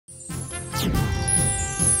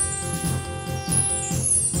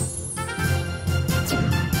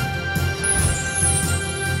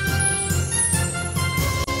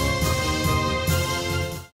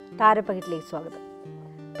താരപകിട്ടിലേക്ക് സ്വാഗതം.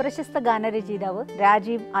 പ്രശസ്ത ഗാനരചയിതാവ്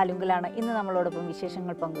രാജീവ് ആലുങ്കലാണ് ഇന്ന് നമ്മളോടൊപ്പം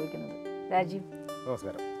വിശേഷങ്ങൾ പങ്കുവയ്ക്കുന്നത്. രാജീവ്,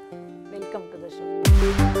 നമസ്കാരം. Welcome to the show.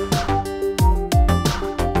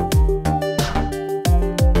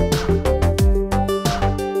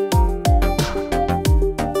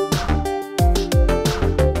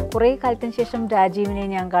 കുറേ കാലത്തിന് ശേഷം രാജീവിനെ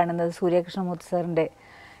ഞാൻ കാണുന്നത് സൂര്യകൃഷ്ണമൂർത്തി സാറിൻ്റെ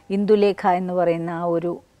ഇന്ദുലേഖ എന്ന് പറയുന്ന ആ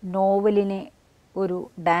ഒരു നോവലിനെ ഒരു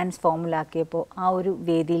ഡാൻസ് ഫോമിലാക്കിയപ്പോൾ ആ ഒരു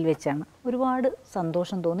വേദിയിൽ വെച്ചാണ്. ഒരുപാട്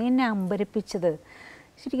സന്തോഷം തോന്നി. എന്നെ അമ്പരപ്പിച്ചത്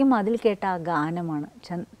ശരിക്കും അതിൽ കേട്ട ആ ഗാനമാണ്.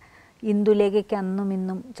 ഇന്ദുലേഖയ്ക്ക് അന്നും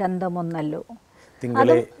ഇന്നും ചന്തമൊന്നല്ലോ.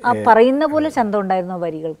 അതും ആ പറയുന്ന പോലെ ചന്തം ഉണ്ടായിരുന്നു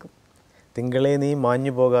വരികൾക്ക്. തിങ്കളെ നീ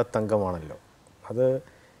മാഞ്ഞു പോകാത്ത തങ്കമാണല്ലോ. അത്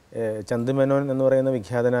ചന്തുമേനോൻ എന്ന് പറയുന്ന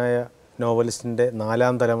വിഖ്യാതനായ നോവലിസ്റ്റിൻ്റെ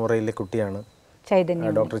 4ാം തലമുറയിലെ കുട്ടിയാണ്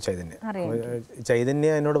ഡോക്ടർ ചൈതന്യ.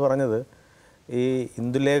 ചൈതന്യ എന്നോട് പറഞ്ഞത് ഈ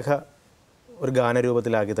ഇന്ദുലേഖ ഒരു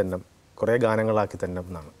ഗാനരൂപത്തിലാക്കി തന്നെ, കുറേ ഗാനങ്ങളാക്കി തന്നെ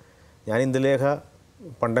എന്നാണ്. ഞാൻ ഇന്ദുലേഖ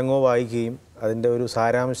പണ്ടങ്ങോ വായിക്കുകയും അതിൻ്റെ ഒരു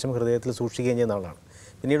സാരാംശം ഹൃദയത്തിൽ സൂക്ഷിക്കുകയും ചെയ്യുന്ന ആളാണ്.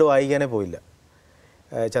 പിന്നീട് വായിക്കാനേ പോയില്ല.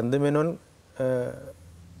 ചന്തുമേനോൻ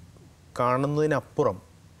കാണുന്നതിനപ്പുറം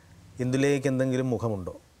ഇന്ദുലേഖയ്ക്ക് എന്തെങ്കിലും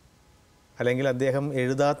മുഖമുണ്ടോ, അല്ലെങ്കിൽ അദ്ദേഹം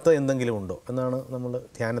എഴുതാത്ത എന്തെങ്കിലും ഉണ്ടോ എന്നാണ് നമ്മൾ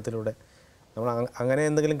ധ്യാനത്തിലൂടെ നമ്മൾ അങ്ങനെ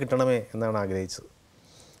എന്തെങ്കിലും കിട്ടണമേ എന്നാണ് ആഗ്രഹിച്ചത്.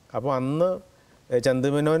 അപ്പോൾ അന്ന്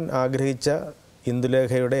ചന്തുമേനോൻ ആഗ്രഹിച്ച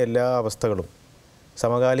ഇന്ദുലേഖയുടെ എല്ലാ അവസ്ഥകളും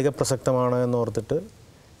സമകാലിക പ്രസക്തമാണ് എന്നോർത്തിട്ട്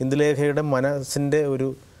ഇന്ദുലേഖയുടെ മനസ്സിൻ്റെ ഒരു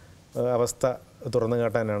അവസ്ഥ തുറന്നു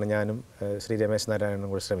കാട്ടാനാണ് ഞാനും ശ്രീ രമേശ്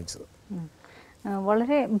നാരായണനും കൂടി ശ്രമിച്ചത്.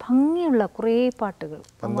 വളരെ ഭംഗിയുള്ള കുറേ പാട്ടുകൾ,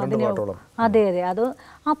 12 പാട്ടോളം. അതെ അതെ, അത്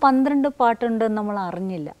ആ 12 പാട്ടുണ്ടെന്ന് നമ്മൾ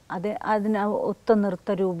അറിഞ്ഞില്ല. അതിന് ഒത്ത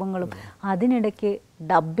നൃത്ത രൂപങ്ങളും അതിനിടയ്ക്ക്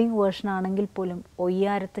ഡബ്ബിംഗ് വേർഷൻ ആണെങ്കിൽ പോലും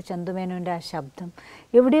ഒയ്യാരത്ത് ചന്തുമേനോൻ്റെ ആ ശബ്ദം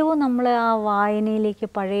എവിടെയോ നമ്മളെ ആ വായനയിലേക്ക്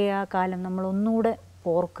പഴയ ആ കാലം നമ്മൾ ഒന്നുകൂടെ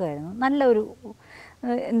ഓർക്കുകയായിരുന്നു. നല്ലൊരു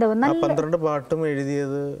എന്താ, നല്ല 12 പാട്ടും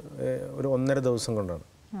എഴുതിയത് ഒരു 1.5 ദിവസം കൊണ്ടാണ്.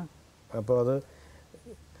 അപ്പോൾ അത്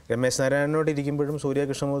രമേശ് നാരായണനോട് ഇരിക്കുമ്പോഴും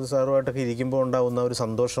സൂര്യകൃഷ്ണമൂർത്തി സാറുമായിട്ടൊക്കെ ഇരിക്കുമ്പോൾ ഉണ്ടാകുന്ന ഒരു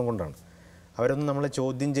സന്തോഷം കൊണ്ടാണ്. അവരൊന്നും നമ്മളെ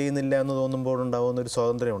ചോദ്യം ചെയ്യുന്നില്ല എന്ന് തോന്നുമ്പോഴുണ്ടാകുന്ന ഒരു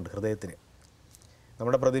സ്വാതന്ത്ര്യമുണ്ട് ഹൃദയത്തിന്.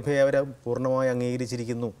 നമ്മുടെ പ്രതിഭയെ അവർ പൂർണ്ണമായി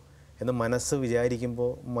അംഗീകരിച്ചിരിക്കുന്നു എന്ന് മനസ്സ്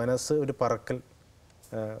വിചാരിക്കുമ്പോൾ മനസ്സ് ഒരു പറക്കൽ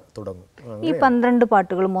തുടങ്ങും. ഈ 12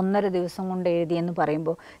 പാട്ടുകളും 1.5 ദിവസം കൊണ്ട് എഴുതിയെന്ന്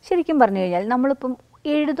പറയുമ്പോൾ ശരിക്കും പറഞ്ഞു കഴിഞ്ഞാൽ നമ്മളിപ്പം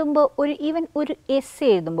എഴുതുമ്പോൾ ഒരു എസ്സേ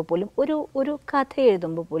എഴുതുമ്പോൾ പോലും, ഒരു കഥ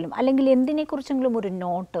എഴുതുമ്പോൾ പോലും, അല്ലെങ്കിൽ എന്തിനെക്കുറിച്ചെങ്കിലും ഒരു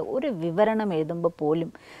നോട്ട്, ഒരു വിവരണം എഴുതുമ്പോൾ പോലും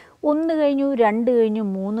 1 കഴിഞ്ഞു 2 കഴിഞ്ഞു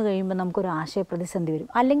 3 കഴിയുമ്പോൾ നമുക്കൊരു ആശയപ്രതിസന്ധി വരും.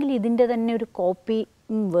 അല്ലെങ്കിൽ ഇതിൻ്റെ തന്നെ ഒരു കോപ്പി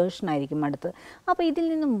വേർഷനായിരിക്കും അടുത്ത്. അപ്പോൾ ഇതിൽ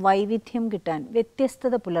നിന്നും വൈവിധ്യം കിട്ടാൻ,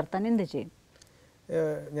 വ്യത്യസ്തത പുലർത്താൻ എന്ത് ചെയ്യും?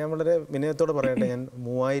 ഞാൻ വളരെ വിനയത്തോടെ പറയട്ടെ, ഞാൻ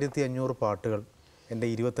 3500 പാട്ടുകൾ എൻ്റെ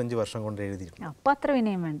 25 വർഷം കൊണ്ട് എഴുതിയിട്ടുണ്ട്. അപ്പോൾ അത്ര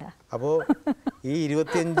വിനയം വേണ്ട. അപ്പോൾ ഈ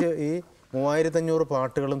 3500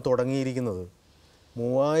 പാട്ടുകളും തുടങ്ങിയിരിക്കുന്നത്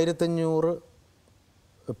 3500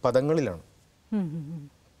 പദങ്ങളിലാണ്.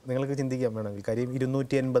 നിങ്ങൾക്ക് ചിന്തിക്കാൻ വേണമെങ്കിൽ. കാര്യം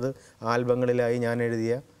 280 ആൽബങ്ങളിലായി ഞാൻ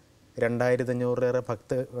എഴുതിയ 2500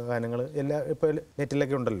 ഭക്തഗാനങ്ങൾ ഇപ്പോൾ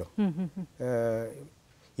നെറ്റിലൊക്കെ ഉണ്ടല്ലോ.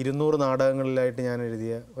 200 നാടകങ്ങളിലായിട്ട് ഞാൻ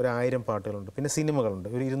എഴുതിയ 1000 പാട്ടുകളുണ്ട്. പിന്നെ സിനിമകളുണ്ട്,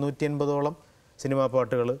 ഒരു 280ഓളം സിനിമാ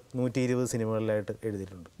പാട്ടുകൾ 120 സിനിമകളിലായിട്ട്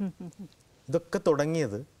എഴുതിയിട്ടുണ്ട്. ഇതൊക്കെ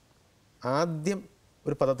തുടങ്ങിയത് ആദ്യം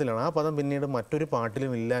ഒരു പദത്തിലാണ്. ആ പദം പിന്നീട് മറ്റൊരു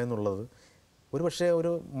പാട്ടിലും ഇല്ല എന്നുള്ളത് ഒരു പക്ഷേ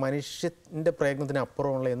ഒരു മനുഷ്യൻ്റെ പ്രയത്നത്തിന്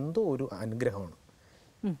അപ്പുറമുള്ള എന്തോ ഒരു അനുഗ്രഹമാണ്.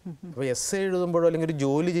 അപ്പോൾ എസ്സേ എഴുതുമ്പോഴോ അല്ലെങ്കിൽ ഒരു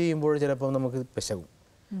ജോലി ചെയ്യുമ്പോഴോ ചിലപ്പോൾ നമുക്ക് പെശകും.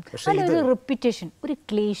 പക്ഷേ ഒരു റിപ്പീറ്റേഷൻ, ഒരു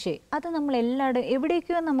ക്ലീഷേ, അത് നമ്മൾ എല്ലായിടും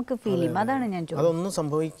എവിടേക്കോ നമുക്ക് ഫീൽ ചെയ്യും. അതാണ് ഞാൻ ചോദിച്ചത്. അതൊന്നും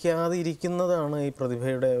സംഭവിക്കാതെ ഇരിക്കുന്നതാണ് ഈ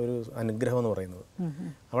പ്രതിഭയുടെ ഒരു അനുഗ്രഹം എന്ന് പറയുന്നത്.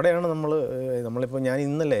 അവിടെയാണ് നമ്മളിപ്പോൾ ഞാൻ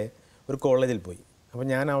ഇന്നലെ ഒരു കോളേജിൽ പോയി. അപ്പോൾ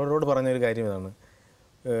ഞാൻ അവരോട് പറഞ്ഞൊരു കാര്യം ഇതാണ്: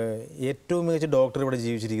 ഏറ്റവും മികച്ച ഡോക്ടർ ഇവിടെ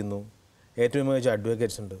ജീവിച്ചിരിക്കുന്നു, ഏറ്റവും മികച്ച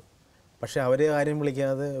അഡ്വക്കേറ്റ്സ് ഉണ്ട്. പക്ഷേ അവരെ ആരും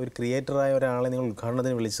വിളിക്കാതെ ഒരു ക്രിയേറ്ററായ ഒരാളെ നിങ്ങൾ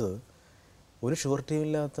ഉദ്ഘാടനത്തിന് വിളിച്ചത് ഒരു ഷുവർട്ടിയും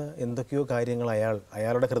ഇല്ലാത്ത എന്തൊക്കെയോ കാര്യങ്ങൾ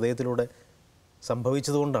അയാളുടെ ഹൃദയത്തിലൂടെ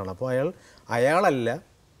സംഭവിച്ചതുകൊണ്ടാണ്. അപ്പോൾ അയാളല്ല,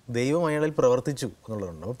 ദൈവം അയാളിൽ പ്രവർത്തിച്ചു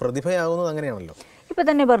എന്നുള്ളതുണ്ട്. അപ്പോൾ പ്രതിഭയാകുന്നത് അങ്ങനെയാണല്ലോ. ഇപ്പം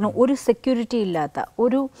തന്നെ പറഞ്ഞു, ഒരു സെക്യൂരിറ്റി ഇല്ലാത്ത,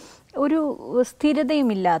 ഒരു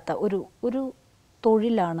സ്ഥിരതയുമില്ലാത്ത ഒരു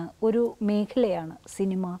തൊഴിലാണ്, ഒരു മേഖലയാണ്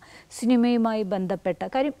സിനിമയുമായി ബന്ധപ്പെട്ട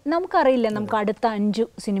കാര്യം. നമുക്കറിയില്ല നമുക്ക് അടുത്ത 5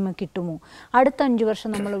 സിനിമ കിട്ടുമോ, അടുത്ത 5 വർഷം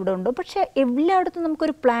നമ്മളിവിടെ ഉണ്ടോ. പക്ഷേ എല്ലായിടത്തും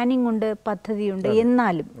നമുക്കൊരു പ്ലാനിങ് ഉണ്ട്, പദ്ധതിയുണ്ട്.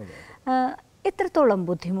 എന്നാലും എത്രത്തോളം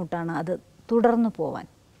ബുദ്ധിമുട്ടാണ് അത് തുടർന്നു പോവാൻ?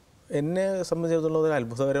 എന്നെ സംബന്ധിച്ചിടത്തോളം ഒരു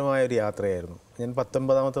അത്ഭുതകരമായ ഒരു യാത്രയായിരുന്നു. ഞാൻ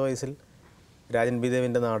 19ാമത്തെ വയസ്സിൽ രാജൻ ബി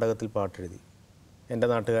ദേവിൻ്റെ നാടകത്തിൽ പാട്ടെഴുതി. എൻ്റെ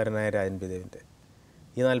നാട്ടുകാരനായ രാജൻ ബി ദേവിൻ്റെ.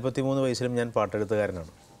 ഈ 43 വയസ്സിലും ഞാൻ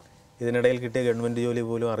പാട്ടെഴുത്തുകാരനാണ്. ഇതിനിടയിൽ കിട്ടിയ ഗവൺമെൻറ് ജോലി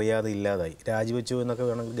പോലും അറിയാതെ ഇല്ലാതായി. രാജിവെച്ചു എന്നൊക്കെ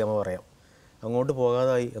വേണമെങ്കിൽ ഗമ പറയാം. അങ്ങോട്ട്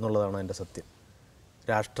പോകാതായി എന്നുള്ളതാണ് എൻ്റെ സത്യം.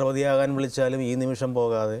 രാഷ്ട്രപതിയാകാൻ വിളിച്ചാലും ഈ നിമിഷം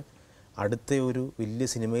പോകാതെ അടുത്ത ഒരു വലിയ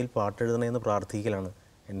സിനിമയിൽ പാട്ടെഴുതണമെന്ന് പ്രാർത്ഥിക്കലാണ്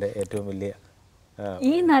എൻ്റെ ഏറ്റവും വലിയ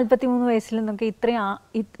ഈ 43 വയസ്സിൽ നമുക്ക്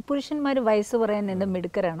ഇത്രയും പുരുഷന്മാർ വയസ്സ് പറയാൻ എൻ്റെ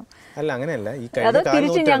മിടുക്കരാണ്. അല്ല, അങ്ങനെയല്ല. ഈ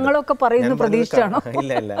തിരിച്ച് ഞങ്ങളൊക്കെ പറയുന്ന പ്രതീക്ഷിച്ചാണോ?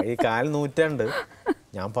 ഇല്ല ഇല്ല, ഈ കാൽ നൂറ്റാണ്ട്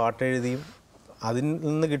ഞാൻ പാട്ടെഴുതിയും അതിൽ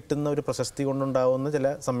നിന്ന് കിട്ടുന്ന ഒരു പ്രശസ്തി കൊണ്ടുണ്ടാവുന്ന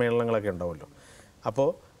ചില സമ്മേളനങ്ങളൊക്കെ ഉണ്ടാവുമല്ലോ. അപ്പോൾ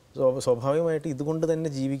സ്വാഭാവികമായിട്ട് ഇതുകൊണ്ട് തന്നെ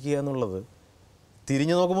ജീവിക്കുക എന്നുള്ളത്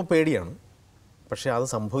തിരിഞ്ഞു നോക്കുമ്പോൾ പേടിയാണ്. പക്ഷേ അത്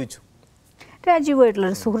സംഭവിച്ചു.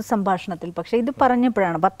 രാജീവായിട്ടുള്ളൊരു സുഹൃത്ത് സംഭാഷണത്തിൽ പക്ഷേ ഇത്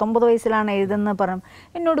പറഞ്ഞപ്പോഴാണ് 19 വയസ്സിലാണ് എഴുതുന്നത്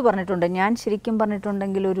എന്നോട് പറഞ്ഞിട്ടുണ്ട്, ഞാൻ ശരിക്കും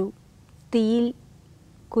പറഞ്ഞിട്ടുണ്ടെങ്കിൽ ഒരു തീയിൽ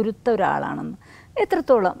കുരുത്ത ഒരാളാണെന്ന്.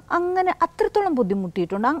 അത്രത്തോളം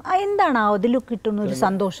ബുദ്ധിമുട്ടിയിട്ടുണ്ട്. എന്താണ് അതിൽ കിട്ടുന്ന ഒരു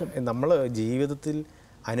സന്തോഷം? നമ്മൾ ജീവിതത്തിൽ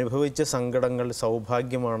അനുഭവിച്ച സങ്കടങ്ങൾ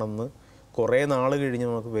സൗഭാഗ്യമാണെന്ന് കുറേ നാൾ കഴിഞ്ഞ്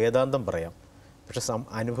നമുക്ക് വേദാന്തം പറയാം. പക്ഷെ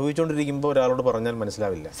അനുഭവിച്ചുകൊണ്ടിരിക്കുമ്പോൾ ഒരാളോട് പറഞ്ഞാൽ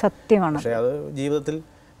മനസ്സിലാവില്ല. സത്യമാണ്. പക്ഷേ അത് ജീവിതത്തിൽ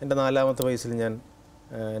എൻ്റെ 4ാമത്തെ വയസ്സിൽ ഞാൻ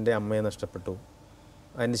എൻ്റെ അമ്മയെ നഷ്ടപ്പെട്ടു.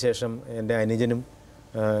 അതിനുശേഷം എൻ്റെ അനുജനും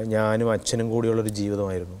ഞാനും അച്ഛനും കൂടിയുള്ളൊരു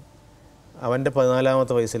ജീവിതമായിരുന്നു. അവൻ്റെ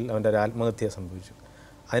 14ാമത്തെ വയസ്സിൽ അവൻ്റെ ഒരു ആത്മഹത്യ സംഭവിച്ചു.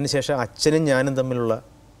 അതിനുശേഷം അച്ഛനും ഞാനും തമ്മിലുള്ള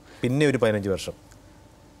പിന്നെ ഒരു 15 വർഷം.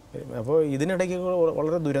 അപ്പോൾ ഇതിനിടയ്ക്ക്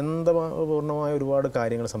വളരെ ദുരന്തപൂർണമായ ഒരുപാട്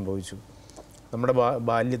കാര്യങ്ങൾ സംഭവിച്ചു. നമ്മുടെ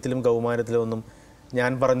ബാല്യത്തിലും കൗമാരത്തിലും ഒന്നും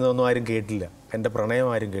ഞാൻ പറഞ്ഞതൊന്നും ആരും കേട്ടില്ല. എൻ്റെ പ്രണയം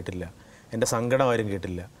ആരും കേട്ടില്ല, എൻ്റെ സങ്കടം ആരും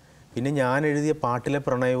കേട്ടില്ല. പിന്നെ ഞാൻ എഴുതിയ പാട്ടിലെ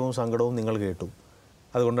പ്രണയവും സങ്കടവും നിങ്ങൾ കേട്ടു.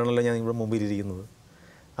 അതുകൊണ്ടാണല്ലോ ഞാൻ ഇവിടെ മുമ്പിലിരിക്കുന്നത്.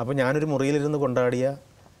 അപ്പോൾ ഞാനൊരു മുറിയിലിരുന്ന് കൊണ്ടാടിയ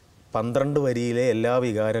 12 വരിയിലെ എല്ലാ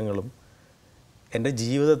വികാരങ്ങളും എൻ്റെ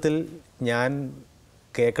ജീവിതത്തിൽ ഞാൻ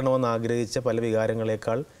കേൾക്കണമെന്ന് ആഗ്രഹിച്ച പല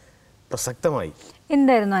വികാരങ്ങളെക്കാൾ പ്രസക്തമായി.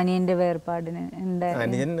 എന്തായിരുന്നു അനിയൻ്റെ വേർപാടിന്?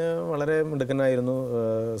 അനിയൻ വളരെ മിടുക്കനായിരുന്നു,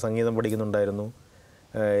 സംഗീതം പഠിക്കുന്നുണ്ടായിരുന്നു.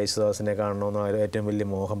 യേശുദാസിനെ കാണണമെന്ന് ഏറ്റവും വലിയ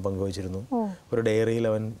മോഹം പങ്കുവച്ചിരുന്നു. ഒരു ഡയറിയിൽ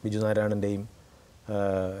അവൻ ബിജുനാരായണൻ്റെയും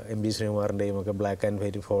MB ശ്രീകുമാറിൻ്റെയും ഒക്കെ ബ്ലാക്ക് ആൻഡ്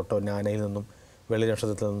വൈറ്റ് ഫോട്ടോ നാനയിൽ നിന്നും വെള്ളി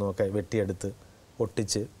നക്ഷത്രത്തിൽ നിന്നുമൊക്കെ വെട്ടിയെടുത്ത്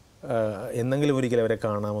ഒട്ടിച്ച് എന്നെങ്കിലും ഒരിക്കൽ അവരെ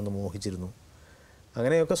കാണാമെന്ന് മോഹിച്ചിരുന്നു.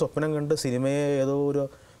 അങ്ങനെയൊക്കെ സ്വപ്നം കണ്ട് സിനിമയെ ഏതോ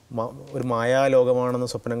ഒരു മായാലോകമാണെന്ന്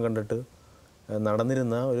സ്വപ്നം കണ്ടിട്ട്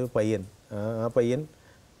നടന്നിരുന്ന ഒരു പയ്യൻ, ആ പയ്യൻ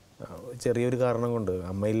ചെറിയൊരു കാരണം കൊണ്ട്,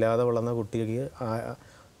 അമ്മയില്ലാതെ വളർന്ന കുട്ടിക്ക്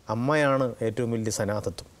അമ്മയാണ് ഏറ്റവും വലിയ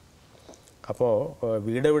സനാതത്വം. അപ്പോൾ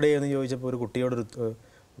വീടെവിടെയെന്ന് ചോദിച്ചപ്പോൾ ഒരു കുട്ടിയോടൊരു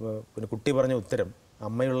പിന്നെ കുട്ടി പറഞ്ഞ ഉത്തരം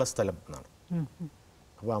അമ്മയുള്ള സ്ഥലം എന്നാണ്.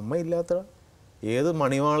 അപ്പോൾ അമ്മയില്ലാത്ത ഏത്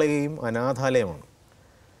മണിമാളികയും അനാഥാലയമാണ്.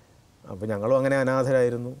 അപ്പോൾ ഞങ്ങളും അങ്ങനെ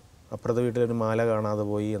അനാഥരായിരുന്നു. അപ്പുറത്തെ വീട്ടിലൊരു മാല കാണാതെ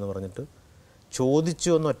പോയി എന്ന് പറഞ്ഞിട്ട് ചോദിച്ചു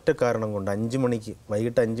എന്നൊറ്റ കാരണം കൊണ്ട് 5 മണിക്ക്,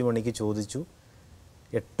 വൈകിട്ട് 5 മണിക്ക് ചോദിച്ചു.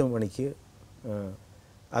 8 മണിക്ക്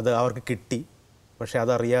അത് അവർക്ക് കിട്ടി. പക്ഷെ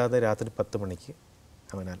അതറിയാതെ രാത്രി 10 മണിക്ക്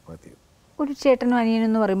അവൻ ആത്മഹത്യ ചെയ്തു. ഒരു ചേട്ടനും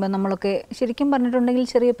അനിയനെന്ന് പറയുമ്പോൾ നമ്മളൊക്കെ ശരിക്കും പറഞ്ഞിട്ടുണ്ടെങ്കിൽ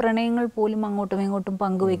ചെറിയ പ്രണയങ്ങൾ പോലും അങ്ങോട്ടും ഇങ്ങോട്ടും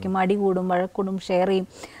പങ്കുവയ്ക്കും, അടികൂടും, വഴക്കൂടും, ഷെയർ ചെയ്യും.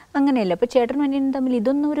 അങ്ങനെയല്ല. അപ്പോൾ ചേട്ടനും അനിയനും തമ്മിൽ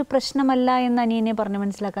ഇതൊന്നും ഒരു പ്രശ്നമല്ല എന്ന് അനിയനെ പറഞ്ഞ്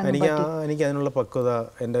മനസ്സിലാക്കാൻ എനിക്ക് അതിനുള്ള പക്വത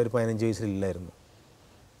എൻ്റെ ഒരു 15 വയസ്സിലില്ലായിരുന്നു.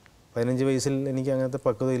 15 വയസ്സിൽ എനിക്ക് അങ്ങനത്തെ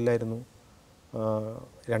പക്വത ഇല്ലായിരുന്നു.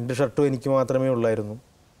 2 ഷർട്ടും എനിക്ക് മാത്രമേ ഉള്ളായിരുന്നു.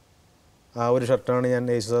 ആ ഒരു ഷർട്ടാണ് ഞാൻ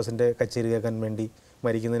യേശുദാസിൻ്റെ കച്ചേരി കേൾക്കാൻ വേണ്ടി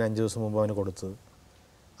മരിക്കുന്നതിന് 5 ദിവസം മുമ്പ് അവന് കൊടുത്തത്.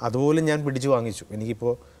 അതുപോലും ഞാൻ പിടിച്ചു വാങ്ങിച്ചു.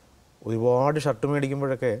 എനിക്കിപ്പോൾ ഒരുപാട് ഷർട്ട്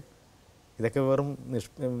മേടിക്കുമ്പോഴൊക്കെ ഇതൊക്കെ വെറും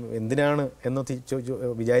എന്തിനാണ് എന്ന്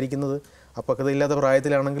വിചാരിക്കുന്നത് ആ പക്വതയില്ലാത്ത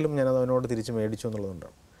പ്രായത്തിലാണെങ്കിലും ഞാനത് അവനോട് തിരിച്ച് മേടിച്ചു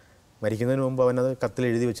എന്നുള്ളതുകൊണ്ടാണ്. മരിക്കുന്നതിന് മുമ്പ് അവനത് കത്തിൽ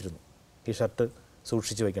എഴുതി വെച്ചിരുന്നു, ഈ ഷർട്ട്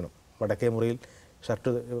സൂക്ഷിച്ച് വയ്ക്കണം, വടക്കേ മുറിയിൽ ഷർട്ട്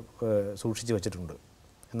സൂക്ഷിച്ച് വെച്ചിട്ടുണ്ട്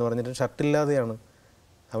എന്ന് പറഞ്ഞിട്ട് ഷർട്ടില്ലാതെയാണ്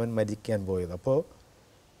അവൻ മരിക്കാൻ പോയത്. അപ്പോൾ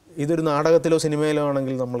ഇതൊരു നാടകത്തിലോ സിനിമയിലോ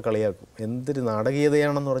ആണെങ്കിൽ നമ്മൾ കളിയാക്കും, എന്തൊരു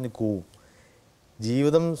നാടകീയതയാണെന്ന് പറഞ്ഞ് കൂവും.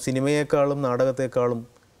 ജീവിതം സിനിമയേക്കാളും നാടകത്തെക്കാളും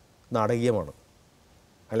നാടകീയമാണ്,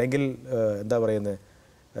 അല്ലെങ്കിൽ എന്താ പറയുന്നത്,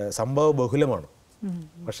 സംഭവ ബഹുലമാണ്.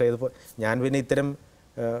 പക്ഷേ ഇതിപ്പോൾ ഞാൻ പിന്നെ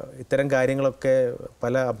ഇത്തരം കാര്യങ്ങളൊക്കെ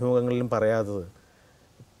പല അഭിമുഖങ്ങളിലും പറയാത്തത്,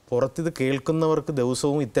 പുറത്തിത് കേൾക്കുന്നവർക്ക്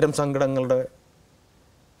ദിവസവും ഇത്തരം സങ്കടങ്ങളുടെ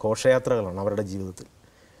ഘോഷയാത്രകളാണ് അവരുടെ ജീവിതത്തിൽ.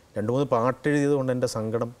 2-3 പാട്ടെഴുതിയത് കൊണ്ട് എൻ്റെ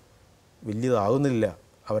സങ്കടം വലിയതാകുന്നില്ല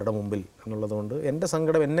അവരുടെ മുമ്പിൽ എന്നുള്ളതുകൊണ്ട് എൻ്റെ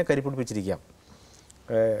സങ്കടം എന്നെ കരിപ്പിടിപ്പിച്ചിരിക്കാം.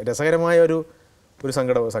 രസകരമായ ഒരു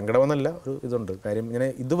സങ്കടമെന്നല്ല, ഒരു ഇതുണ്ട്. കാര്യം ഞാൻ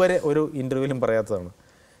ഇതുവരെ ഒരു ഇൻ്റർവ്യൂവിലും പറയാത്തതാണ്.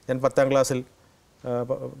 ഞാൻ 10ാം ക്ലാസ്സിൽ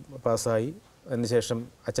പാസ്സായി. അതിനുശേഷം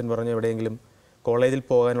അച്ഛൻ പറഞ്ഞ എവിടെയെങ്കിലും കോളേജിൽ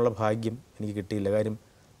പോകാനുള്ള ഭാഗ്യം എനിക്ക് കിട്ടിയില്ല. കാര്യം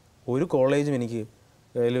ഒരു കോളേജും എനിക്ക്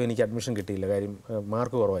അഡ്മിഷൻ കിട്ടിയില്ല. കാര്യം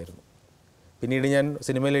മാർക്ക് കുറവായിരുന്നു. പിന്നീട് ഞാൻ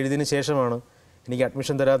സിനിമയിൽ എഴുതിയതിന് ശേഷമാണ് എനിക്ക്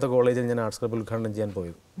അഡ്മിഷൻ തരാത്ത കോളേജിൽ ഞാൻ ആർട്സ് ക്ലബ്ബ് ഉദ്ഘാടനം ചെയ്യാൻ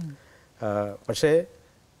പോയത്. പക്ഷേ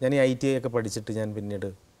ഞാൻ ഈ ITI ഒക്കെ പഠിച്ചിട്ട് ഞാൻ പിന്നീട്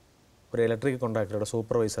ഒരു ഇലക്ട്രിക് കോൺട്രാക്ടറുടെ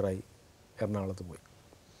സൂപ്പർവൈസറായി എറണാകുളത്ത് പോയി.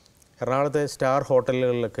 എറണാകുളത്തെ സ്റ്റാർ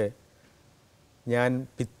ഹോട്ടലുകളിലൊക്കെ ഞാൻ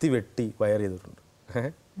ഭിത്തി വെട്ടി വയർ ചെയ്തിട്ടുണ്ട്.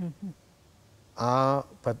 ആ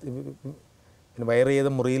വയർ ചെയ്ത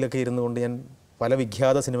മുറിയിലൊക്കെ ഇരുന്നു കൊണ്ട് ഞാൻ പല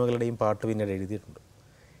വിഖ്യാത സിനിമകളുടെയും പാട്ട് പിന്നീട് എഴുതിയിട്ടുണ്ട്.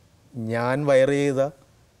 ഞാൻ വയർ ചെയ്ത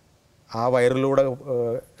ആ വയറിലൂടെ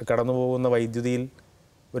കടന്നു പോകുന്ന വൈദ്യുതിയിൽ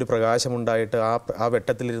ഒരു പ്രകാശമുണ്ടായിട്ട് ആ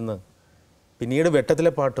വെട്ടത്തിലിരുന്ന് പിന്നീട്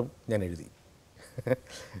വെട്ടത്തിലെ പാട്ടും ഞാൻ എഴുതി.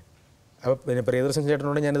 അപ്പോൾ പിന്നെ പ്രിയദർശൻ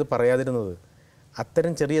ചേട്ടനോട് ഞാനിത് പറയാതിരുന്നത്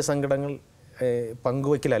അത്തരം ചെറിയ സങ്കടങ്ങൾ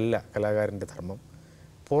പങ്കുവയ്ക്കലല്ല കലാകാരൻ്റെ ധർമ്മം.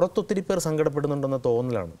 പുറത്തൊത്തിരി പേർ സങ്കടപ്പെടുന്നുണ്ടെന്ന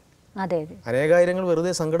തോന്നലാണ്. അനേകായിരങ്ങൾ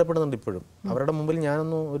വെറുതെ സങ്കടപ്പെടുന്നുണ്ട് ഇപ്പോഴും. അവരുടെ മുമ്പിൽ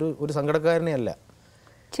ഞാനൊന്നും ഒരു സങ്കടക്കാരനെ അല്ല.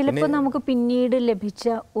 ചിലപ്പോൾ നമുക്ക് പിന്നീട് ലഭിച്ച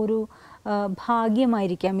ഒരു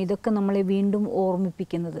ഭാഗ്യമായിരിക്കാം ഇതൊക്കെ നമ്മളെ വീണ്ടും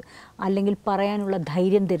ഓർമ്മിപ്പിക്കുന്നത്, അല്ലെങ്കിൽ പറയാനുള്ള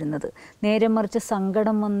ധൈര്യം തരുന്നത്. നേരെ മറിച്ച്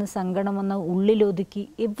സങ്കടം വന്ന് ഉള്ളിലൊതുക്കി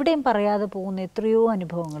എവിടെയും പറയാതെ പോകുന്ന എത്രയോ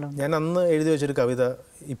അനുഭവങ്ങളുണ്ട്. ഞാൻ അന്ന് എഴുതി വെച്ചൊരു കവിത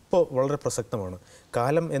ഇപ്പോൾ വളരെ പ്രസക്തമാണ്.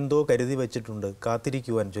 കാലം എന്തോ കരുതി വച്ചിട്ടുണ്ട്,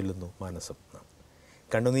 കാത്തിരിക്കുവാൻ ചൊല്ലുന്നു മാനസം.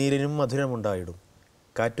 കണ്ണുനീരിനും മധുരമുണ്ടായിടും,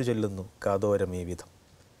 കാറ്റു ചൊല്ലുന്നു കാതോരം ഈ വിധം.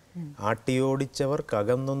 ആട്ടിയോടിച്ചവർ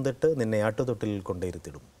കകന്നൊന്നിട്ട് നിന്നെ ആട്ടുതൊട്ടിൽ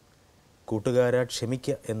കൊണ്ടിരുത്തിടും. കൂട്ടുകാരാ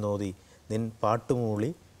ക്ഷമിക്ക എന്നോതി നിൻ പാട്ടുമൂളി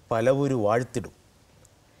പലവൊരു വാഴ്ത്തിടും.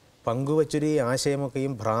 പങ്കുവച്ചൊരു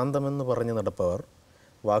ആശയമൊക്കെയും ഭ്രാന്തമെന്ന് പറഞ്ഞു നടപ്പവർ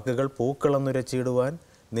വാക്കുകൾ പൂക്കളെന്നുരച്ചിടുവാൻ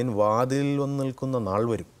നിൻ വാതിലിൽ വന്ന് നിൽക്കുന്ന നാൾ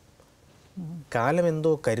വരും.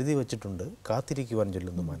 കാലമെന്തോ കരുതി വച്ചിട്ടുണ്ട്, കാത്തിരിക്കുവാൻ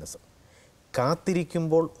ചൊല്ലുന്നു മാനസം.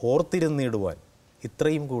 കാത്തിരിക്കുമ്പോൾ ഓർത്തിരുന്നിടുവാൻ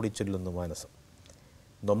ഇത്രയും കൂടി ചൊല്ലുന്നു മാനസം.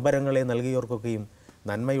 നൊമ്പരങ്ങളെ നൽകിയവർക്കൊക്കെയും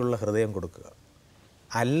നന്മയുള്ള ഹൃദയം കൊടുക്കുക.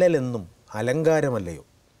 അല്ലലെന്നും അലങ്കാരമല്ലയോ,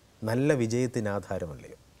 നല്ല വിജയത്തിന്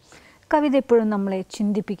ആധാരമല്ലയോ. കവിത എപ്പോഴും നമ്മളെ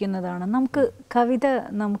ചിന്തിപ്പിക്കുന്നതാണ്. കവിത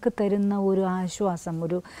നമുക്ക് തരുന്ന ഒരു ആശ്വാസം,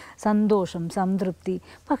 ഒരു സന്തോഷം, സംതൃപ്തി.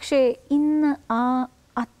 പക്ഷേ ഇന്ന്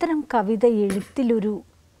അത്തരം കവിത എഴുത്തിലൊരു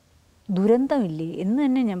ദുരന്തമില്ലേ എന്ന്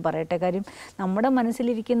തന്നെ ഞാൻ പറയട്ടെ. കാര്യം നമ്മുടെ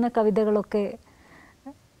മനസ്സിലിരിക്കുന്ന കവിതകളൊക്കെ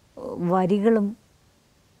വരികളും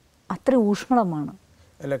അത്ര ഊഷ്മളമാണ്.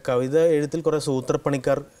 അല്ല, കവിത എഴുത്തിൽ കുറേ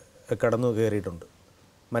സൂത്രപ്പണിക്കാർ കടന്നു കയറിയിട്ടുണ്ട്.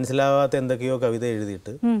 മനസ്സിലാവാത്ത എന്തൊക്കെയോ കവിത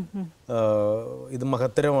എഴുതിയിട്ട് ഇത്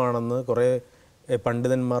മഹത്തരമാണെന്ന് കുറേ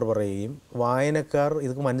പണ്ഡിതന്മാർ പറയുകയും വായനക്കാർ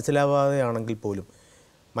ഇത് മനസ്സിലാവാതെയാണെങ്കിൽ പോലും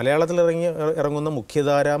മലയാളത്തിൽ ഇറങ്ങുന്ന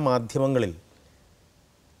മുഖ്യധാരാ മാധ്യമങ്ങളിൽ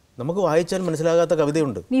നമുക്ക് വായിച്ചാൽ മനസ്സിലാകാത്ത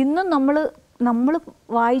കവിതയുണ്ട്. ഇന്നും നമ്മൾ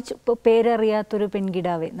വായിച്ച് പേരറിയാത്തൊരു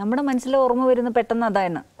പെൺകിടാവേ നമ്മുടെ മനസ്സിൽ ഓർമ്മ വരുന്ന പെട്ടെന്ന്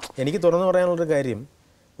അതാണ്. എനിക്ക് തുറന്നു പറയാനുള്ളൊരു കാര്യം,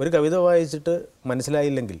 ഒരു കവിത വായിച്ചിട്ട്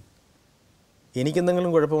മനസ്സിലായില്ലെങ്കിൽ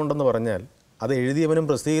എനിക്കെന്തെങ്കിലും കുഴപ്പമുണ്ടെന്ന് പറഞ്ഞാൽ അത് എഴുതിയവനും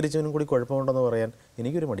പ്രസിദ്ധീകരിച്ചവനും കൂടി കുഴപ്പമുണ്ടെന്ന് പറയാൻ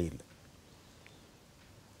എനിക്കൊരു മടിയില്ല.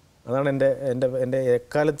 അതാണ് എൻ്റെ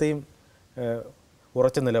എക്കാലത്തെയും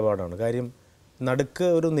ഉറച്ച നിലപാടാണ്. കാര്യം നടുക്ക്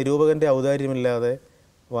ഒരു നിരൂപകൻ്റെ ഔദാര്യമില്ലാതെ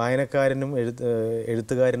വായനക്കാരനും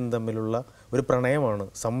എഴുത്തുകാരനും തമ്മിലുള്ള ഒരു പ്രണയമാണ്,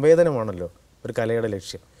 സംവേദനമാണല്ലോ ഒരു കലയുടെ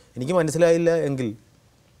ലക്ഷ്യം. എനിക്ക് മനസ്സിലായില്ല എങ്കിൽ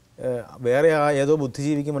വേറെ ഏതോ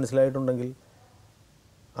ബുദ്ധിജീവിക്ക് മനസ്സിലായിട്ടുണ്ടെങ്കിൽ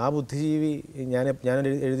ആ ബുദ്ധിജീവി ഞാൻ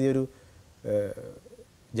എഴുതിയൊരു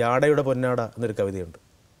ജാടയുടെ പൊന്നാട എന്നൊരു കവിതയുണ്ട്.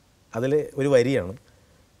 അതിൽ ഒരു വരിയാണ്,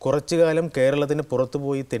 കുറച്ചു കാലം കേരളത്തിന് പുറത്തു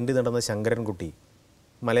പോയി തെണ്ടി നടന്ന ശങ്കരൻകുട്ടി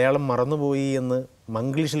മലയാളം മറന്നുപോയി എന്ന്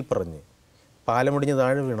മംഗ്ലീഷിൽ പറഞ്ഞ് പാലമുടിഞ്ഞ്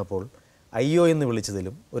താഴെ വീണപ്പോൾ അയ്യോ എന്ന്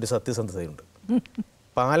വിളിച്ചതിലും ഒരു സത്യസന്ധതയുണ്ട്.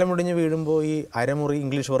 പാലമുടിഞ്ഞ് വീഴുമ്പോൾ ഈ അരമുറി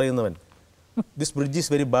ഇംഗ്ലീഷ് പറയുന്നവൻ this bridge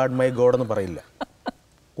is very bad my God എന്ന് പറയില്ല,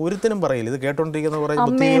 ഒരുത്തനും പറയില്ല. ഇത് കേട്ടോണ്ടിരിക്കുന്ന കുറേ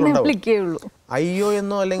ബുദ്ധിമുട്ടുണ്ടാവും. അയ്യോ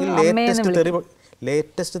എന്നോ അല്ലെങ്കിൽ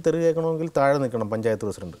ലേറ്റസ്റ്റ് തെറി കേൾക്കണമെങ്കിൽ താഴെ നിൽക്കണം പഞ്ചായത്ത്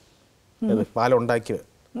പ്രസിഡന്റ് പാലം ഉണ്ടാക്കിയത്.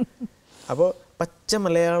 അപ്പോൾ പച്ച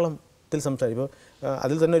മലയാളത്തിൽ സംസാരിക്കും. ഇപ്പോൾ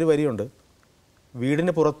അതിൽ തന്നെ ഒരു വരിയുണ്ട്,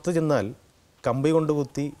 വീടിന് പുറത്ത് ചെന്നാൽ കമ്പി കൊണ്ട്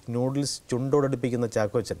കുത്തി നൂഡിൽസ് ചുണ്ടോടടുപ്പിക്കുന്ന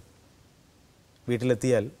ചാക്കോച്ചൻ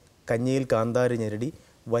വീട്ടിലെത്തിയാൽ കഞ്ഞിയിൽ കാന്താരി ഞെരടി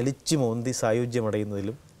വലിച്ചു മോന്തി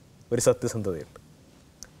സായുജ്യമടയുന്നതിലും ഒരു സത്യസന്ധതയുണ്ട്.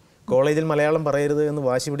 കോളേജിൽ മലയാളം പറയരുത് എന്ന്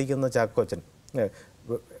വാശി പിടിക്കുന്ന ചാക്കോച്ചൻ,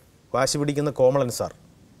 വാശി പിടിക്കുന്ന കോമളൻ സാർ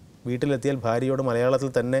വീട്ടിലെത്തിയാൽ ഭാര്യയോട് മലയാളത്തിൽ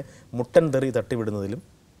തന്നെ മുട്ടൻ തെറി തട്ടിവിടുന്നതിലും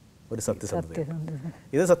ഒരു സത്യസന്ധതയാണ്.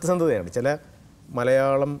 ഇത് സത്യസന്ധതയാണ്. ചില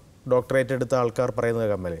മലയാളം ഡോക്ടറേറ്റ് എടുത്ത ആൾക്കാർ പറയുന്നത്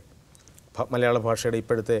കമ്മലെ മലയാള ഭാഷയുടെ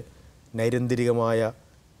ഇപ്പോഴത്തെ നൈരന്തരികമായ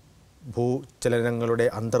ഭൂചലനങ്ങളുടെ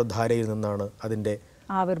അന്തർധാരയിൽ നിന്നാണ് അതിൻ്റെ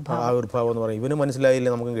ആവിർഭാവം എന്ന് പറയും. ഇവന് മനസ്സിലായില്ല,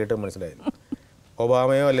 നമുക്ക് കേട്ട് മനസ്സിലായില്ല.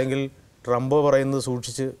 ഒബാമയോ അല്ലെങ്കിൽ ട്രംപോ പറയുന്നത്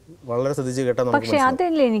സൂക്ഷിച്ച് വളരെ ശ്രദ്ധിച്ച് കേട്ടാൽ നമുക്ക്. പക്ഷേ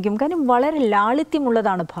അതല്ലേ എനിക്കും, കാരണം വളരെ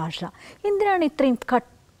ലാളിത്യമുള്ളതാണ് ഭാഷ. എന്തിനാണ് ഇത്രയും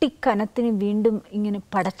കട്ടിക്കനത്തിന് വീണ്ടും ഇങ്ങനെ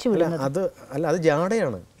പടച്ചു വിടുന്നത്? അത്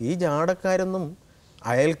ജാടയാണ്. ഈ ജാടക്കാരൊന്നും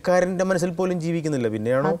അയൽക്കാരൻ്റെ മനസ്സിൽ പോലും ജീവിക്കുന്നില്ല.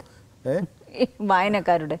 പിന്നെയാണോ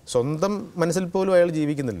വായനക്കാരുടെ സ്വന്തം മനസ്സിൽ പോലും അയാൾ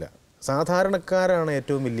ജീവിക്കുന്നില്ല. സാധാരണക്കാരാണ്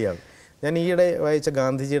ഏറ്റവും വലിയ ആൾ. ഞാൻ ഈയിടെ വായിച്ച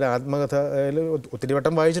ഗാന്ധിജിയുടെ ആത്മകഥയിൽ ഒത്തിരി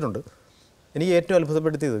വട്ടം വായിച്ചിട്ടുണ്ട്. എനിക്ക് ഏറ്റവും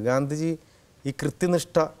അത്ഭുതപ്പെടുത്തിയത് ഗാന്ധിജി ഈ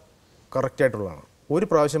കൃത്യനിഷ്ഠ കറക്റ്റായിട്ടുള്ളതാണ്. ഒരു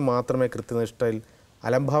പ്രാവശ്യം മാത്രമേ കൃത്യനിഷ്ഠയിൽ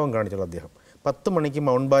അലംഭാവം കാണിച്ചുള്ളൂ. അദ്ദേഹം 10 മണിക്ക്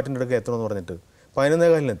മൗണ്ട് ബാറ്റിൻ്റെ അടുക്ക് എത്തണമെന്ന് പറഞ്ഞിട്ട്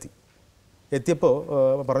 11:15 എത്തിയപ്പോൾ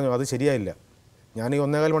പറഞ്ഞു അത് ശരിയായില്ല, ഞാൻ ഈ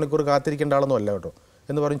 1.25 മണിക്കൂർ കാത്തിരിക്കേണ്ട ആളൊന്നും അല്ല കേട്ടോ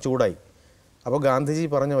എന്ന് പറഞ്ഞ് ചൂടായി. അപ്പോൾ ഗാന്ധിജി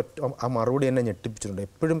പറഞ്ഞ ആ മറുപടി എന്നെ ഞെട്ടിപ്പിച്ചിട്ടുണ്ട്.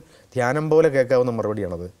 എപ്പോഴും ധ്യാനം പോലെ കേൾക്കാവുന്ന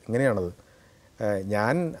മറുപടിയാണത്. എങ്ങനെയാണത്?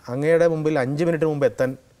 ഞാൻ അങ്ങയുടെ മുമ്പിൽ 5 മിനിറ്റ് മുമ്പ് എത്താൻ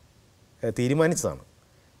തീരുമാനിച്ചതാണ്.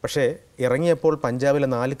 പക്ഷേ ഇറങ്ങിയപ്പോൾ പഞ്ചാബിലെ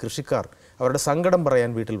 4 കൃഷിക്കാർ അവരുടെ സങ്കടം പറയാൻ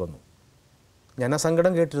വീട്ടിൽ വന്നു. ഞാൻ ആ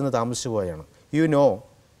സങ്കടം കേട്ടിരുന്ന് താമസിച്ചു പോയാണ്. You know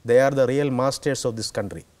they are the real masters of this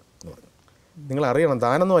country എന്ന് പറഞ്ഞു. നിങ്ങൾ അറിയണം,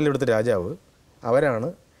 താനൊന്നും അല്ല ഇവിടുത്തെ രാജാവ്, അവരാണ്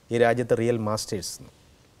ഈ രാജ്യത്തെ റിയൽ മാസ്റ്റേഴ്സ്.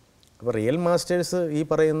 അപ്പോൾ റിയൽ മാസ്റ്റേഴ്സ് ഈ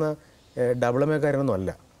പറയുന്ന ഡബിളമേക്കാരനൊന്നും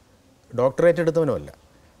അല്ല, ഡോക്ടറേറ്റ് എടുത്തവനും അല്ല.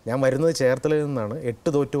 ഞാൻ വരുന്നത് ചേർത്തലയിൽ നിന്നാണ്.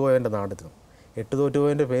 8 തോറ്റുപോയവൻ്റെ നാട്ടിൽ നിന്നും. 8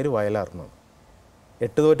 തോറ്റുപോയവൻ്റെ പേര് വയലാർ എന്നാണ്.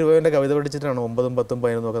 8 തോറ്റുപോയവൻ്റെ കവിത പഠിച്ചിട്ടാണ് 9, 10,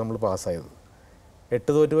 11 ഒക്കെ നമ്മൾ പാസ്സായത്.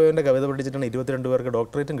 8 തോറ്റുപോയവൻ്റെ കവിത പഠിച്ചിട്ടാണ് 22 പേർക്ക്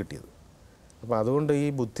ഡോക്ടറേറ്റും കിട്ടിയത്. അപ്പോൾ അതുകൊണ്ട് ഈ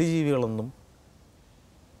ബുദ്ധിജീവികളൊന്നും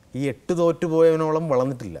ഈ 8 തോറ്റുപോയവനോളം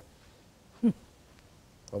വളർന്നിട്ടില്ല.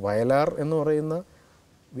 വയലാർ എന്ന് പറയുന്ന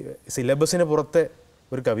സിലബസിന് പുറത്തെ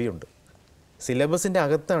ഒരു കവിയുണ്ട്. സിലബസിൻ്റെ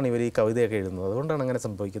അകത്താണ് ഇവർ ഈ കവിതയൊക്കെ എഴുതുന്നത്. അതുകൊണ്ടാണ് അങ്ങനെ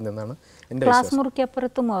സംഭവിക്കുന്നതെന്നാണ് എൻ്റെ ക്ലാസ്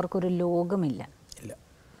മുറിക്കപ്പുറത്തും അവർക്കൊരു ലോകമില്ല. ഇല്ല,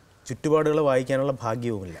 ചുറ്റുപാടുകൾ വായിക്കാനുള്ള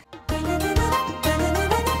ഭാഗ്യവുമില്ല.